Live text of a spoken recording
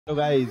Hello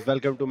guys,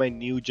 welcome to my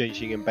new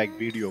Genshin Impact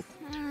video.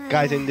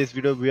 Guys, in this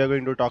video we are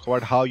going to talk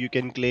about how you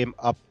can claim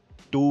up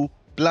to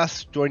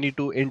plus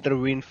 22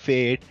 intervene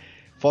fate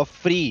for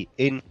free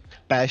in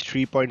patch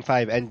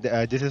 3.5, and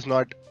this is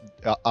not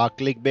a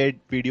clickbait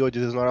video,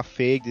 this is not a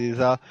fake, this is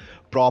a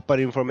proper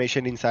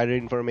information, insider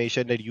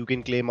information that you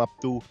can claim up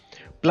to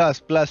plus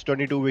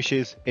 22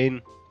 wishes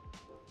in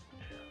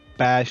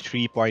patch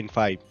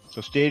 3.5.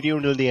 So stay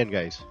tuned till the end,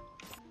 guys.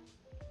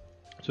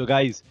 So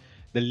guys,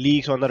 the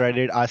leaks on the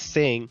Reddit are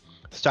saying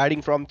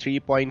starting from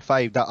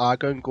 3.5, the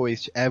Archon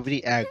quest,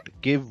 every act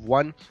give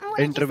one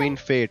intervene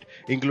fate,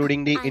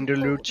 including the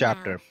interlude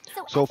chapter.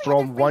 So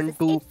from 1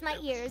 to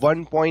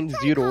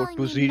 1.0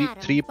 to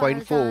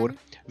 3.4,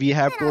 we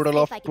have total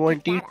of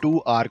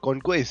 22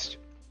 Archon quests.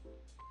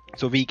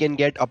 So we can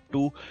get up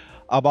to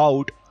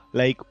about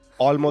like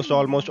almost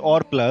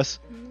or plus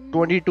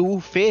 22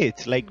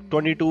 fates, like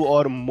 22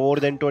 or more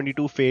than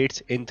 22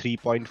 fates in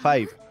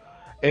 3.5.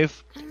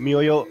 If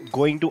Mihoyo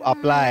going to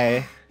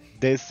apply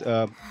this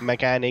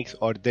mechanics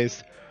or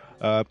this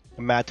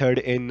method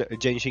in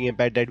Genshin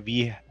Impact, that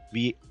we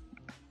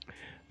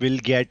will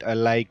get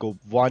like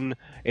one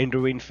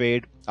intervene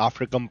fate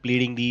after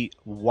completing the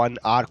one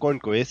Archon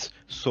quest.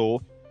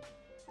 So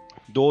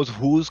those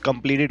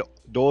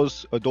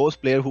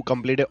player who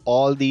completed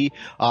all the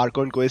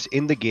Archon quests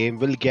in the game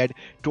will get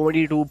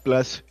 22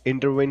 plus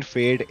intervene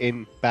fate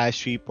in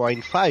patch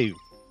 3.5,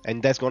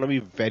 and that's gonna be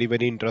very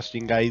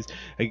interesting, guys.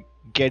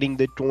 Getting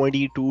the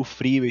 22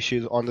 free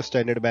wishes on the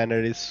standard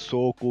banner is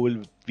so cool.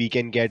 We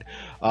can get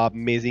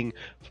amazing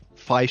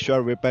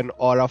 5-star weapon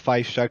or a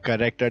 5-star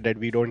character that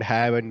we don't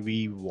have and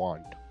we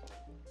want.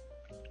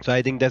 So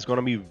I think that's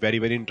gonna be very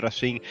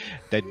interesting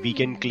that we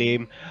can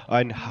claim.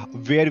 And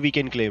where we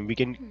can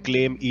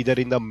claim either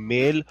in the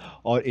mail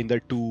or in the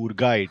tour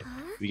guide.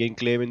 We can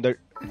claim in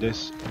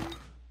this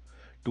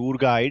tour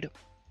guide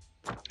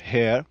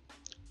here,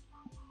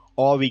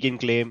 or we can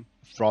claim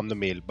from the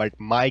mail, but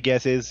my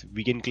guess is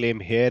we can claim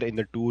here in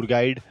the tour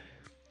guide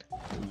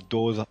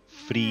those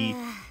free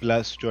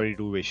plus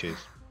 22 wishes.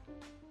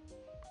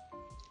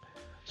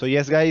 So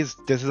yes guys,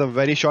 this is a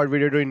very short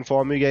video to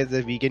inform you guys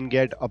that we can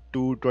get up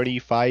to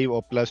 25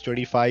 or plus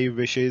 25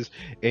 wishes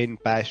in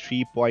patch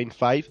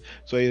 3.5.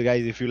 So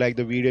guys, if you like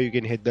the video, you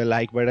can hit the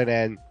like button,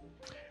 and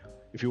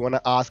if you want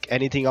to ask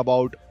anything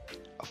about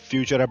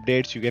future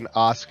updates, you can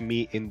ask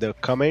me in the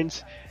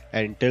comments.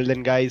 And till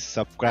then guys,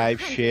 subscribe,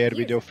 share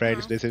with your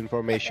friends this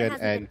information,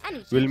 and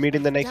we'll meet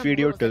in the next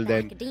video. Till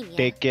then,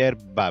 take care,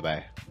 bye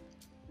bye.